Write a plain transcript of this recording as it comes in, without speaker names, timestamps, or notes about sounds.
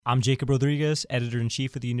I'm Jacob Rodriguez,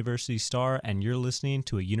 editor-in-chief of the University Star, and you're listening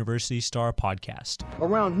to a University Star podcast.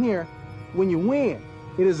 Around here, when you win,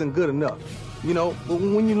 it isn't good enough. You know, but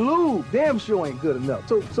when you lose, damn sure ain't good enough.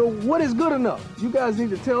 So what is good enough? You guys need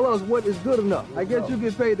to tell us what is good enough. I guess you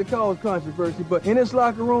get paid to cause controversy, but in this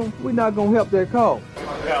locker room, we're not going to help that cause.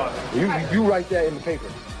 You write that in the paper.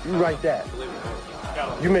 You write that.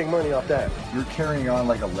 You make money off that. You're carrying on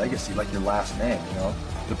like a legacy, like your last name, you know?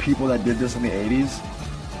 The people that did this in the 80s,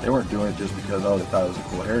 they weren't doing it just because, they thought it was a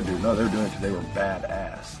cool hairdo. No, they were doing it because they were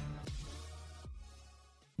badass.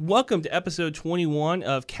 Welcome to episode 21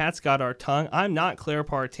 of Cat's Got Our Tongue. I'm not Claire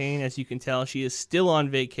Partain, as you can tell. She is still on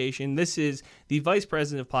vacation. This is the Vice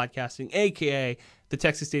President of Podcasting, a.k.a. the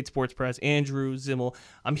Texas State Sports Prez, Andrew Zimmel.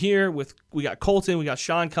 I'm here we got Colton, we got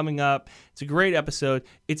Sean coming up. It's a great episode.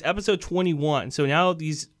 It's episode 21, so now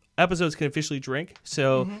these episodes can officially drink.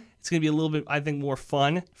 So it's going to be a little bit, I think, more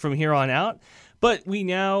fun from here on out. But we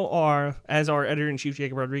now are, as our editor-in-chief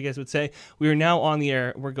Jacob Rodriguez would say, we are now on the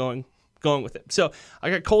air. We're going with it. So I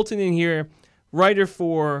got Colton in here, writer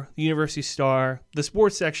for the University Star. The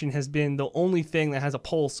sports section has been the only thing that has a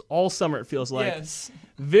pulse all summer, it feels like. Yes.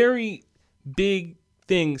 Very big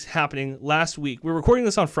things happening last week. We're recording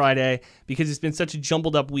this on Friday because it's been such a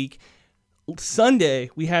jumbled up week. Sunday,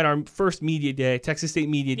 we had our first media day, Texas State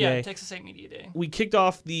Media Day. Yeah, Texas State Media Day. We kicked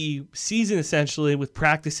off the season essentially with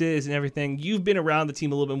practices and everything. You've been around the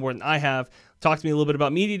team a little bit more than I have. Talk to me a little bit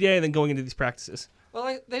about Media Day and then going into these practices.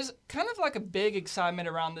 Well, there's kind of like a big excitement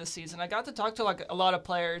around this season. I got to talk to a lot of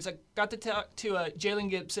players. I got to talk to Jalen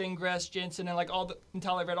Gibson, Gress Jensen, and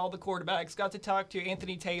Tyler Red, all the quarterbacks. Got to talk to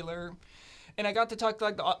Anthony Taylor, and I got to talk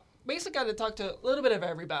to basically got to talk to a little bit of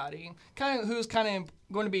everybody. Who's going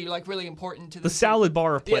to be really important to the salad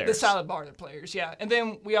bar of players. Yeah, the salad bar of players. Yeah, and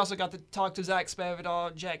then we also got to talk to Zach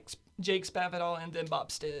Spavital, Jake Spavital, and then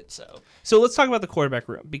Bob Stitt. So let's talk about the quarterback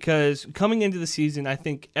room, because coming into the season, I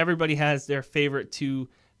think everybody has their favorite to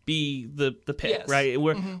be the pick, yes. Right?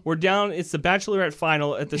 We're down. It's the Bachelorette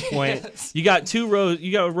final at this point. Yes. You got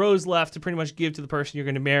a rose left to pretty much give to the person you're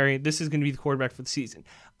going to marry. This is going to be the quarterback for the season.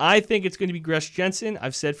 I think it's going to be Gress Jensen.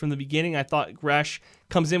 I've said from the beginning, I thought Gress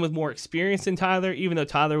comes in with more experience than Tyler, even though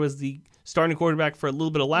Tyler was the starting quarterback for a little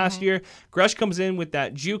bit of last year. Gress comes in with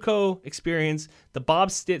that JUCO experience, the Bob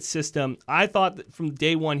Stitt system. I thought that from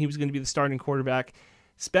day one he was going to be the starting quarterback.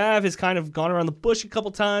 Spav has kind of gone around the bush a couple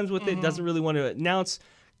times with it, doesn't really want to announce.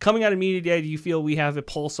 Coming out of Media Day, do you feel we have a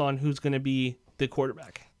pulse on who's going to be the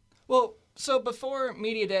quarterback? Well, so before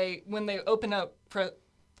Media Day, when they opened up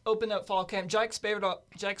fall camp, Jack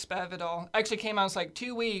Spavital actually came out. It's like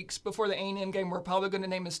 2 weeks before the A&M game. We're probably going to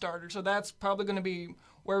name a starter, so that's probably going to be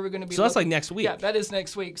where we're going to be. So that's like next week. Yeah, that is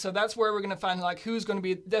next week. So that's where we're going to find who's going to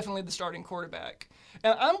be definitely the starting quarterback.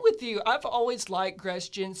 And I'm with you. I've always liked Gress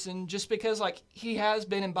Jensen just because he has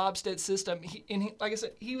been in Bob Stitt's system. Like I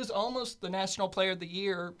said, he was almost the National Player of the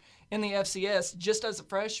Year in the FCS just as a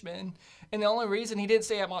freshman. And the only reason he didn't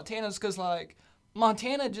stay at Montana is because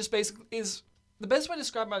Montana just basically is the best way to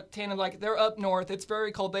describe Montana. They're up north. It's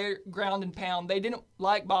very cold. They're ground and pound. They didn't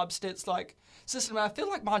like Bob Stitt's system. I feel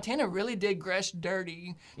like Montana really did Gress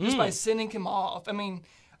dirty just by sending him off. I mean,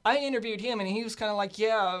 I interviewed him and he was kind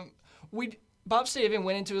of Bob Stitt even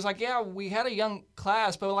went into it, was we had a young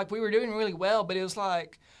class, but we were doing really well, but it was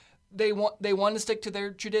they want to stick to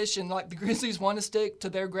their tradition. The Grizzlies want to stick to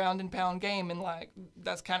their ground and pound game, and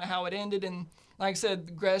that's kind of how it ended. And like I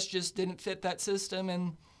said, Gress just didn't fit that system,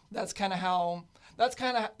 and that's kind of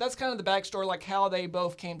the backstory, how they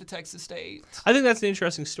both came to Texas State. I think that's an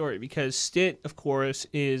interesting story because Stitt, of course,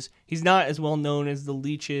 he's not as well known as the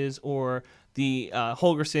Leaches or the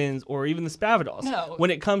Holgersons or even the Spavitals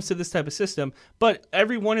when it comes to this type of system. But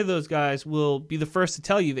every one of those guys will be the first to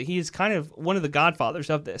tell you that he is kind of one of the godfathers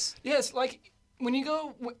of this. Yes, when you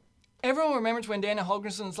go, everyone remembers when Dana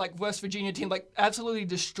Holgerson's West Virginia team absolutely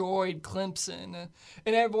destroyed Clemson,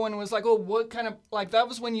 and everyone was oh, what kind of that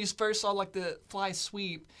was when you first saw the fly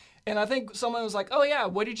sweep, and I think someone was oh yeah,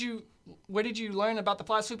 what did you learn about the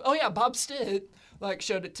fly sweep? Oh yeah, Bob Stitt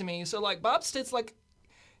showed it to me. So Bob Stitt's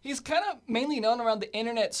he's kind of mainly known around the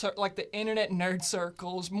internet, the internet nerd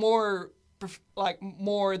circles, more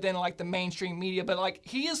than the mainstream media. But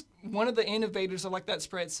he is one of the innovators of that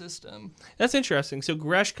spread system. That's interesting. So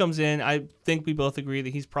Gress comes in. I think we both agree that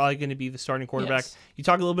he's probably going to be the starting quarterback. Yes. You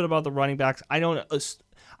talk a little bit about the running backs.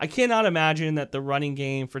 I cannot imagine that the running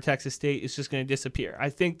game for Texas State is just going to disappear. I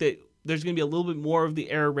think that there's going to be a little bit more of the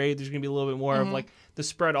air raid. There's going to be a little bit more of like the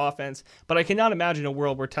spread offense. But I cannot imagine a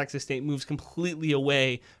world where Texas State moves completely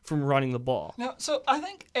away from running the ball. No, so I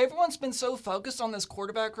think everyone's been so focused on this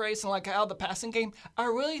quarterback race and like how the passing game. I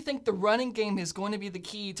really think the running game is going to be the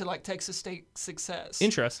key to like Texas State's success.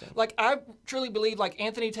 Interesting. Like I truly believe like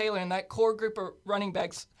Anthony Taylor and that core group of running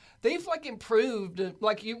backs, they've like improved.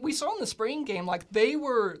 Like we saw in the spring game, like they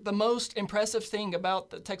were the most impressive thing about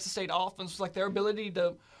the Texas State offense was like their ability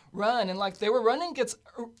to run, and like they were running against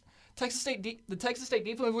the Texas State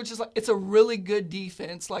defense, which is like it's a really good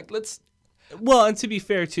defense. Like Well, and to be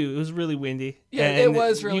fair too, it was really windy. Yeah, and it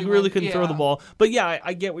was really you really windy, couldn't throw yeah. the ball. But yeah,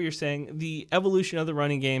 I get what you're saying. The evolution of the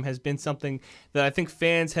running game has been something that I think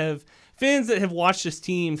fans that have watched this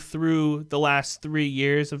team through the last 3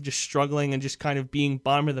 years of just struggling and just kind of being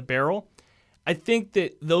bottom of the barrel. I think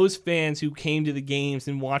that those fans who came to the games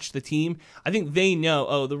and watched the team, I think they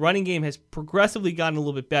know, the running game has progressively gotten a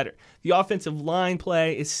little bit better. The offensive line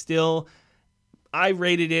play is still, I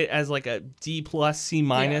rated it as like a D+, C-.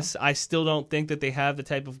 Yeah. I still don't think that they have the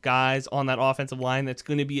type of guys on that offensive line that's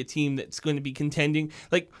going to be a team that's going to be contending.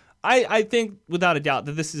 Like, I think without a doubt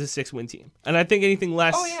that this is a 6-win team. And I think anything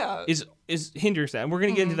less is hinders that. And we're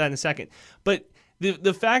going to get into that in a second. But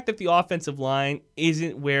the fact that the offensive line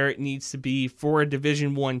isn't where it needs to be for a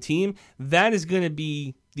Division I team, that is going to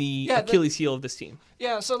be the Achilles heel of this team.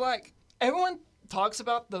 Yeah, so like everyone talks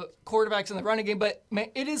about the quarterbacks in the running game, but man,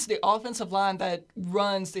 it is the offensive line that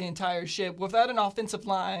runs the entire ship. Without an offensive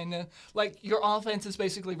line, like your offense is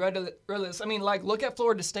basically rudderless. I mean, like look at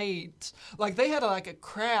Florida State. Like they had like a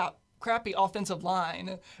crappy offensive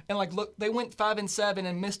line, and like look, they went 5-7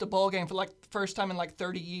 and missed a bowl game for like the first time in like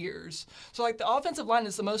 30 years. So like the offensive line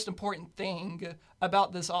is the most important thing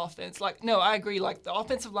about this offense. Like no, I agree. Like the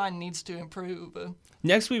offensive line needs to improve.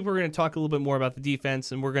 Next week we're going to talk a little bit more about the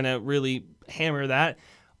defense, and we're going to really hammer that.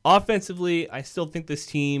 Offensively, I still think this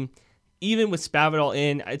team, even with Spavital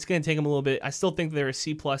in, it's going to take them a little bit. I still think they're a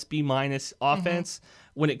C+, B- offense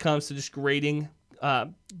when it comes to just grading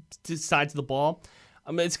sides of the ball.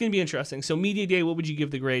 It's going to be interesting. So Media Day, what would you give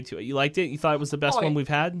the grade to it? You liked it? You thought it was the best one we've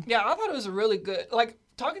had? Yeah, I thought it was a really good. Like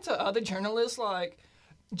talking to other journalists, like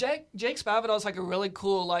Jake Spavital is like a really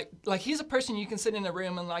cool like he's a person you can sit in a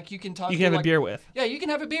room and like you can talk. You can have like, a beer with. Yeah, you can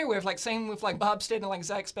have a beer with. Like same with like Bob Stitt and like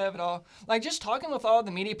Zach Spavital. Like just talking with all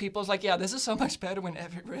the media people is like, yeah, this is so much better when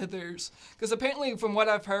Everett Withers, because apparently from what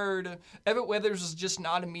I've heard, Everett Withers is just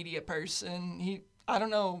not a media person. I don't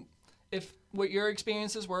know if what your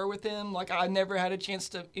experiences were with him. Like I never had a chance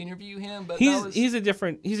to interview him, but he's a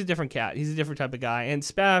different cat. He's a different type of guy. And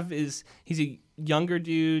Spav he's a younger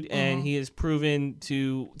dude, and he has proven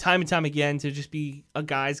to time and time again to just be a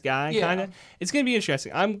guy's guy. Kind of. It's gonna be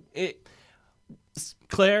interesting.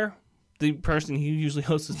 Claire, the person who usually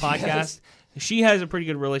hosts this podcast, she has a pretty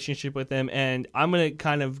good relationship with him, and I'm gonna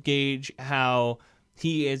kind of gauge how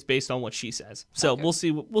he is based on what she says. So we'll see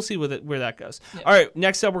where that goes. Yeah. All right,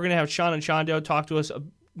 next up we're going to have Sean Anchondo talk to us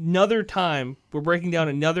another time. We're breaking down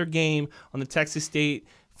another game on the Texas State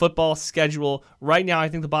football schedule. Right now I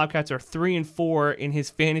think the Bobcats are 3-4 in his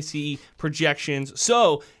fantasy projections.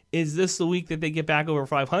 So is this the week that they get back over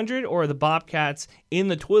 500, or are the Bobcats in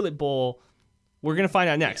the toilet bowl? We're going to find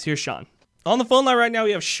out next. Here's Sean. On the phone line right now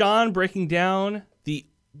we have Sean breaking down the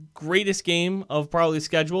greatest game of probably the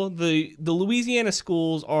schedule. The Louisiana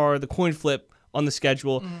schools are the coin flip on the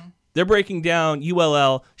schedule. They're breaking down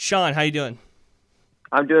ULL. Sean, how you doing?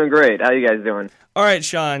 I'm doing great. How you guys doing? All right,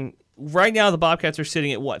 Sean. Right now the Bobcats are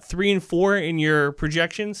sitting at what, 3-4 in your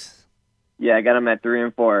projections? Yeah, I got them at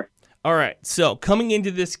 3-4. All right. So coming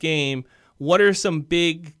into this game, what are some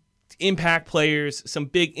big impact players, some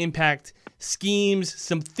big impact schemes,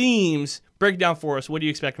 some themes? Break it down for us. What are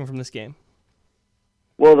you expecting from this game?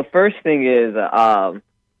 Well, the first thing is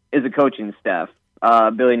the coaching staff.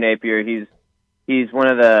 Billy Napier, he's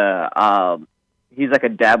one of the he's like a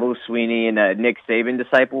Dabo Sweeney and a Nick Saban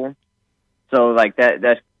disciple. So like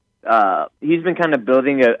that's he's been kind of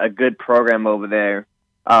building a good program over there.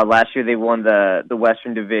 Last year they won the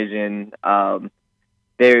Western Division.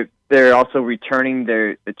 They're also returning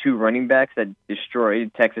the two running backs that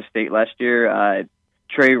destroyed Texas State last year,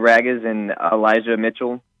 Trey Ragas and Elijah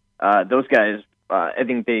Mitchell. Those guys, I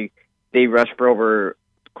think they rushed for over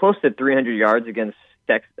close to 300 yards against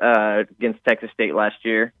Texas State last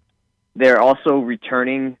year. They're also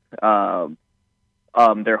returning their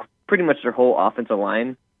pretty much their whole offensive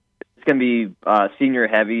line. It's going to be senior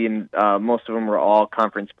heavy, and most of them are all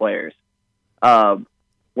conference players.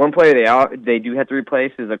 One player they do have to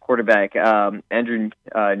replace is a quarterback, Andrew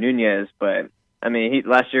Nunez. But I mean,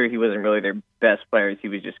 last year he wasn't really their best player. He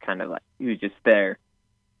was just kind of he was just there.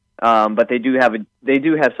 but they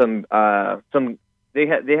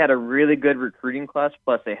had a really good recruiting class.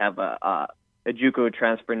 Plus, they have a JUCO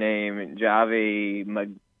transfer named Jave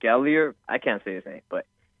McGellier. I can't say his name, but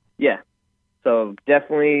yeah. So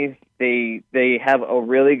definitely, they have a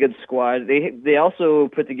really good squad. They also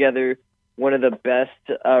put together one of the best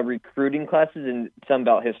recruiting classes in Sun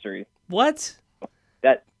Belt history. What?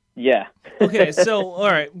 Yeah. Okay, so all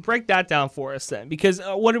right, break that down for us then, because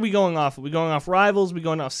what are we going off? Are we going off Rivals? Are we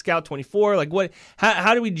going off Scout 24? Like what?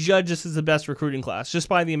 How do we judge this as the best recruiting class? Just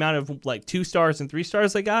by the amount of like 2 stars and 3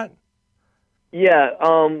 stars they got? Yeah.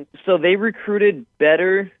 So they recruited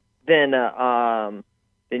better than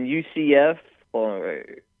UCF.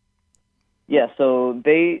 Yeah. So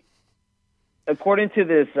they, according to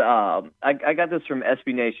this, I got this from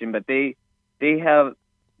SB Nation, but they had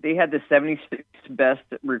the 76th best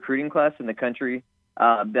recruiting class in the country.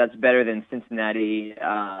 That's better than Cincinnati,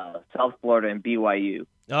 South Florida, and BYU.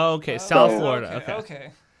 Oh, okay, South Florida.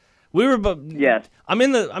 Okay. We were, yes. I'm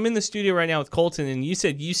in the studio right now with Colton, and you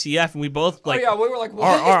said UCF, and we both we were like,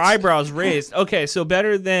 what? Our eyebrows raised. Okay, so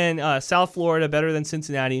better than South Florida, better than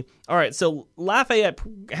Cincinnati. All right, so Lafayette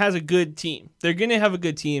has a good team. They're going to have a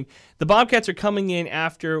good team. The Bobcats are coming in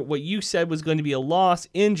after what you said was going to be a loss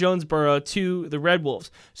in Jonesboro to the Red Wolves.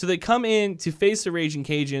 So they come in to face the Ragin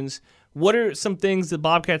Cajuns. What are some things the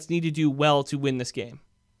Bobcats need to do well to win this game?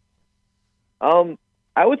 I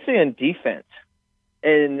would say on defense.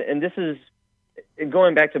 And this is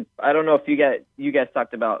going back to, I don't know if you guys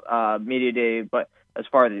talked about media day, but as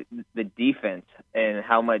far as the defense and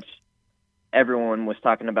how much everyone was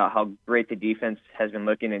talking about how great the defense has been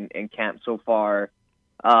looking in camp so far.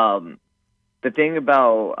 The thing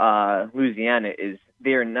about Louisiana is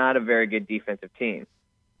they are not a very good defensive team.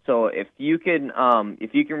 So if you can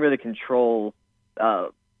really control on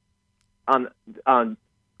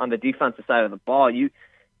the defensive side of the ball, you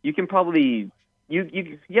can probably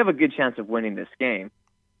you have a good chance of winning this game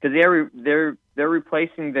because they're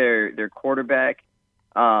replacing their quarterback.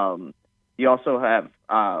 You also have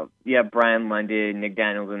Brian London, Nick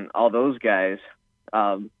Daniels, and all those guys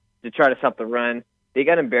to try to stop the run. They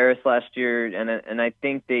got embarrassed last year, and I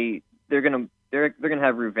think they're gonna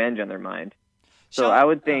have revenge on their mind. So I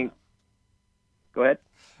would think. Go ahead.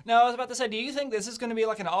 No, I was about to say, do you think this is going to be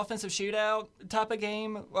like an offensive shootout type of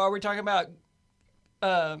game? Or are we talking about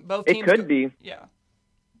both teams? It could be. Yeah.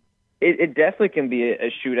 It definitely can be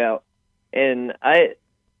a shootout, and I'd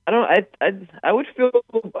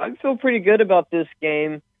feel pretty good about this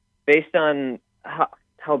game based on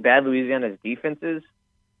how bad Louisiana's defense is.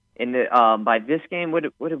 And by this game, what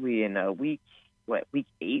are we in week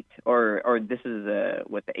 8 or this is the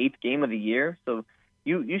 8th game of the year? So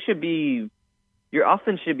your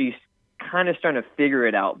offense should be kind of starting to figure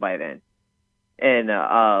it out by then, and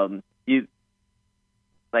your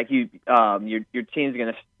team's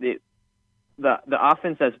gonna the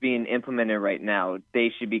offense that's being implemented right now.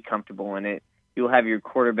 They should be comfortable in it. You'll have your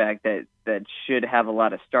quarterback that should have a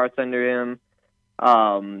lot of starts under him.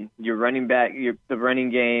 Your running back, the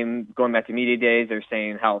running game. Going back to media days, they're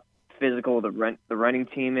saying how physical the running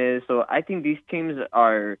team is. So I think these teams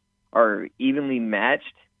are evenly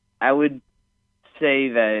matched. I would say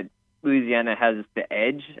that Louisiana has the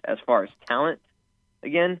edge as far as talent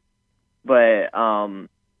again, but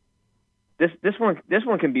this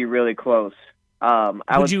one can be really close.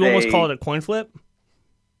 Would you almost call it a coin flip?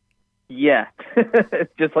 Yeah,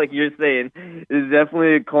 just like you're saying, it's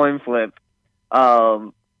definitely a coin flip.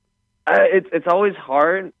 It's always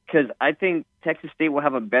hard because I think Texas State will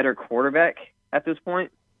have a better quarterback at this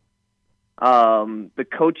point. The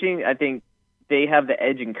coaching, I think they have the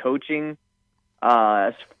edge in coaching.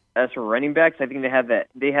 As for running backs, I think they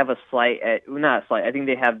have a slight edge, not a slight. I think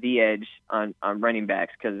they have the edge on running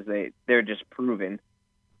backs because they're just proven.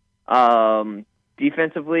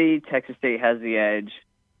 Defensively, Texas State has the edge.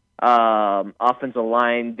 Offensive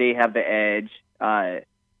line, they have the edge.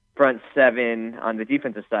 Front 7 on the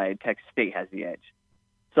defensive side, Texas State has the edge.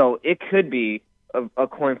 So it could be a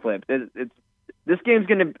coin flip. This game is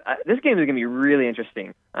gonna be really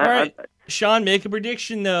interesting. All right, Sean, make a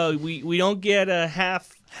prediction though. We don't get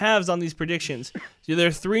halves on these predictions. So they're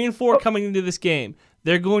 3-4 coming into this game.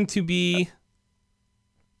 They're going to be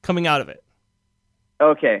coming out of it.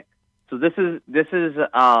 Okay, so this is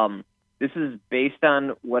based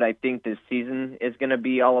on what I think this season is going to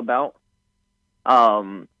be all about.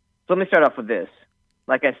 So let me start off with this.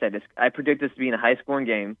 Like I said, I predict this being a high-scoring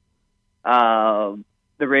game.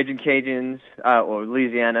 The Ragin Cajuns or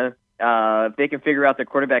Louisiana, if they can figure out their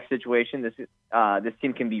quarterback situation, this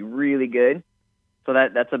team can be really good. So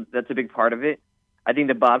that's a big part of it. I think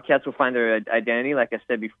the Bobcats will find their identity, like I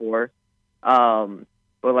said before.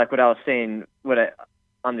 But like what I was saying,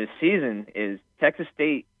 on this season is Texas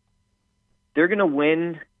State, they're going to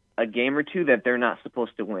win a game or two that they're not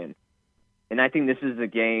supposed to win. And I think this is a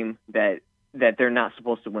game that they're not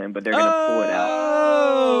supposed to win, but they're going to pull it out.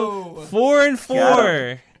 Oh,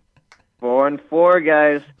 4-4. 4-4,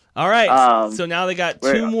 guys. All right. So now they got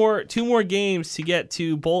two more games to get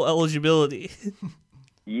to bowl eligibility.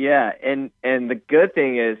 Yeah, and the good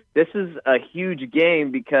thing is this is a huge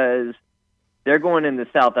game because they're going into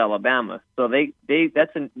South Alabama, so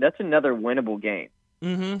that's another winnable game.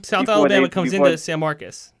 Mm-hmm. South Alabama comes into San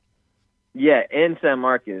Marcos. Yeah, in San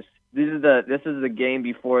Marcos. This is the game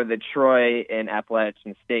before the Troy and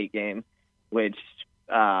Appalachian State game, which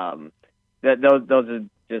those are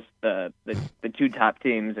just the two top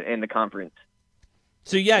teams in the conference.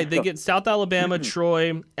 So yeah, they get South Alabama,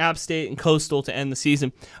 Troy, App State, and Coastal to end the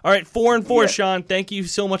season. All right, 4-4, Sean. Thank you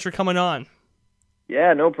so much for coming on.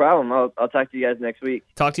 Yeah, no problem. I'll talk to you guys next week.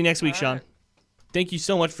 Talk to you next week, Sean. Thank you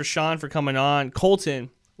so much for Sean for coming on. Colton,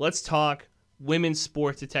 let's talk women's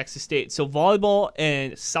sports at Texas State. So volleyball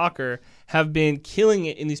and soccer have been killing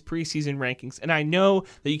it in these preseason rankings. And I know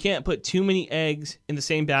that you can't put too many eggs in the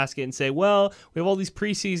same basket and say, well, we have all these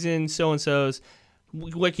preseason so-and-sos.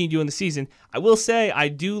 What can you do in the season? I will say I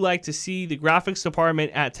do like to see the graphics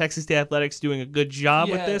department at Texas State Athletics doing a good job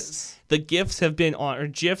with this. The GIFs have been on, or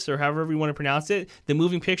GIFs, or however you want to pronounce it. The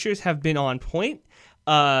moving pictures have been on point.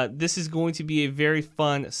 This is going to be a very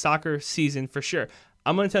fun soccer season for sure.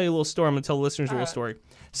 I'm going to tell you a little story. I'm going to tell the listeners a little story.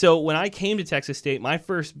 So when I came to Texas State, my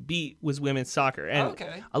first beat was women's soccer. And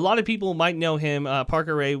a lot of people might know him.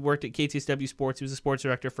 Parker Ray worked at KTSW Sports. He was a sports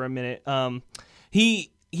director for a minute.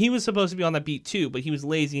 He was supposed to be on that beat too, but he was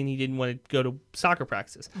lazy and he didn't want to go to soccer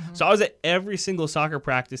practices. Mm-hmm. So I was at every single soccer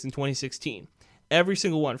practice in 2016. Every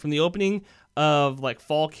single one. From the opening of like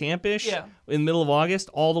fall campish in the middle of August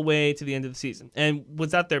all the way to the end of the season. And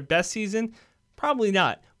was that their best season? Probably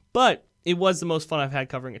not. But it was the most fun I've had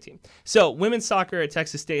covering a team. So women's soccer at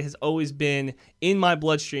Texas State has always been in my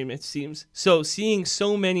bloodstream, it seems. So seeing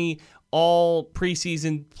so many all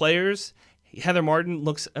preseason players, Heather Martin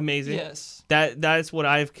looks amazing. Yes. That is what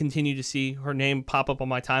I've continued to see her name pop up on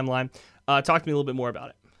my timeline. Talk to me a little bit more about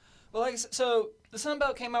it. Well, so the Sun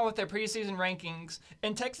Belt came out with their preseason rankings,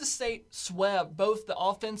 and Texas State swept both the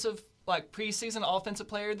preseason offensive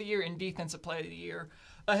player of the year and defensive player of the year.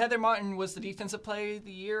 Heather Martin was the defensive player of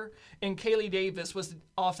the year, and Kaylee Davis was the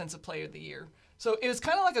offensive player of the year. So it was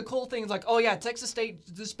kind of like a cool thing. It's like, oh yeah, Texas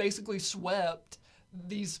State just basically swept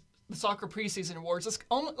the soccer preseason awards. It's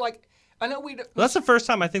almost like, I know that's the first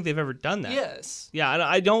time I think they've ever done that. Yes. Yeah,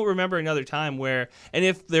 I don't remember another time where, and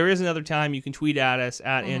if there is another time, you can tweet at us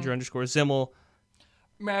at Andrew_Zimmel.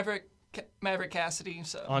 Maverick Cassidy.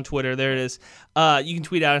 So on Twitter, there it is. You can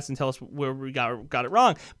tweet at us and tell us where we got it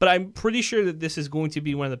wrong. But I'm pretty sure that this is going to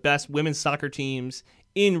be one of the best women's soccer teams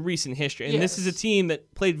in recent history. And this is a team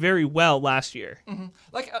that played very well last year. Mm-hmm.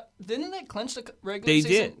 Didn't they clinch the regular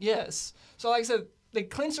season? They did. Yes. So like I said, they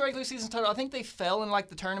clinched the regular season title. I think they fell in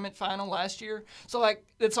the tournament final last year. So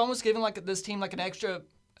it's almost given this team an extra,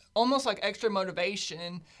 almost extra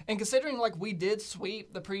motivation. And considering we did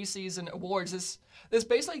sweep the preseason awards, this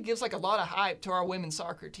basically gives a lot of hype to our women's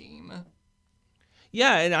soccer team.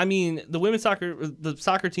 Yeah, and I mean the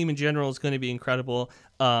soccer team in general is going to be incredible.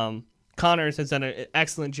 Connors has done an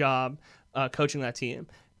excellent job coaching that team.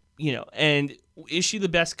 And is she the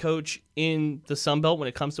best coach in the Sun Belt when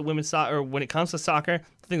it comes to women's soccer, or when it comes to soccer?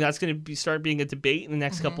 I think that's going to start being a debate in the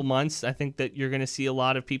next couple months. I think that you're going to see a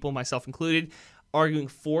lot of people, myself included, arguing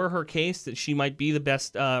for her case that she might be the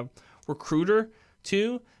best recruiter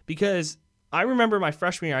too. Because I remember my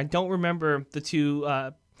freshman year, I don't remember the two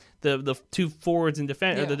the two forwards and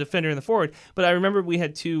or the defender and the forward, but I remember we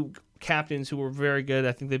had two captains who were very good.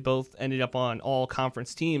 I think they both ended up on all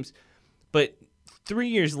conference teams. But 3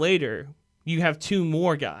 years later, you have two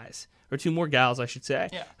more guys, or two more gals, I should say,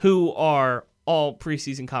 who are all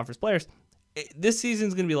preseason conference players. This season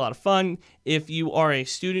is going to be a lot of fun. If you are a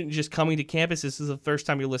student just coming to campus, this is the first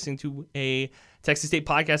time you're listening to a Texas State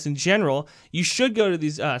podcast in general, you should go to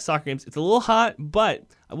these soccer games. It's a little hot, but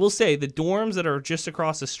I will say the dorms that are just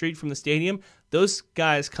across the street from the stadium, those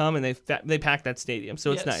guys come and they pack that stadium,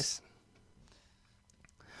 so it's nice.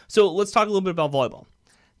 So let's talk a little bit about volleyball.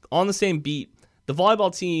 On the same beat, the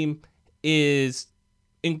volleyball team is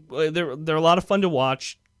they're a lot of fun to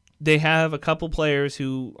watch. They have a couple players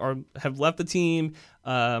who have left the team.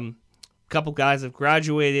 A couple guys have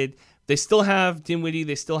graduated. They still have Dinwiddie.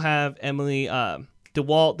 They still have Emily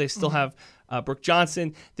DeWalt. They still have Brooke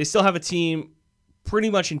Johnson. They still have a team pretty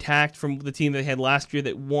much intact from the team they had last year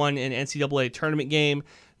that won an NCAA tournament game.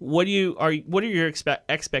 What are your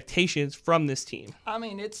expectations from this team? I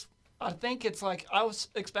mean, I think it's like I was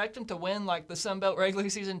expecting to win like the Sun Belt regular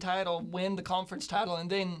season title, win the conference title, and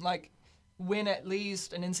then like win at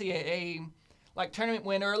least an NCAA like tournament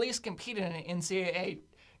win, or at least compete in the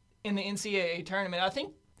NCAA tournament. I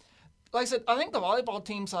think, like I said, I think the volleyball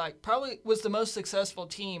team's like probably was the most successful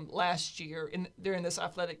team last year during this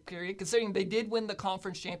athletic period, considering they did win the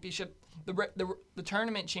conference championship, the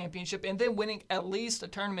tournament championship, and then winning at least a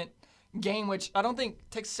tournament game, which I don't think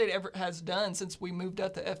Texas State ever has done since we moved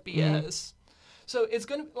up to FBS. So it's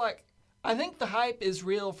going to be like, I think the hype is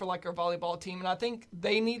real for like our volleyball team, and I think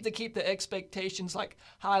they need to keep the expectations like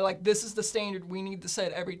high. Like this is the standard we need to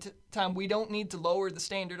set every time. We don't need to lower the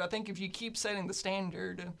standard. I think if you keep setting the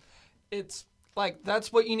standard, it's like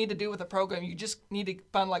that's what you need to do with a program. You just need to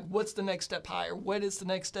find like what's the next step higher. What is the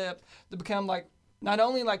next step to become like not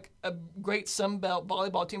only like a great Sun Belt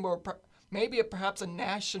volleyball team, but maybe perhaps a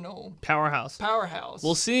national powerhouse.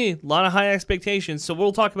 We'll see. A lot of high expectations. So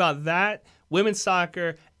we'll talk about that, women's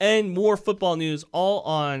soccer, and more football news all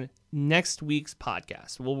on next week's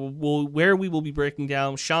podcast. Where we will be breaking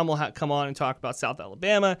down. Sean will come on and talk about South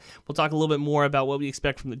Alabama. We'll talk a little bit more about what we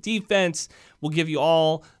expect from the defense. We'll give you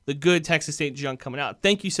all the good Texas State junk coming out.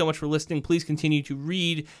 Thank you so much for listening. Please continue to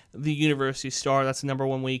read the University Star. That's the number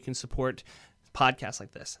one way you can support podcasts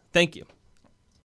like this. Thank you.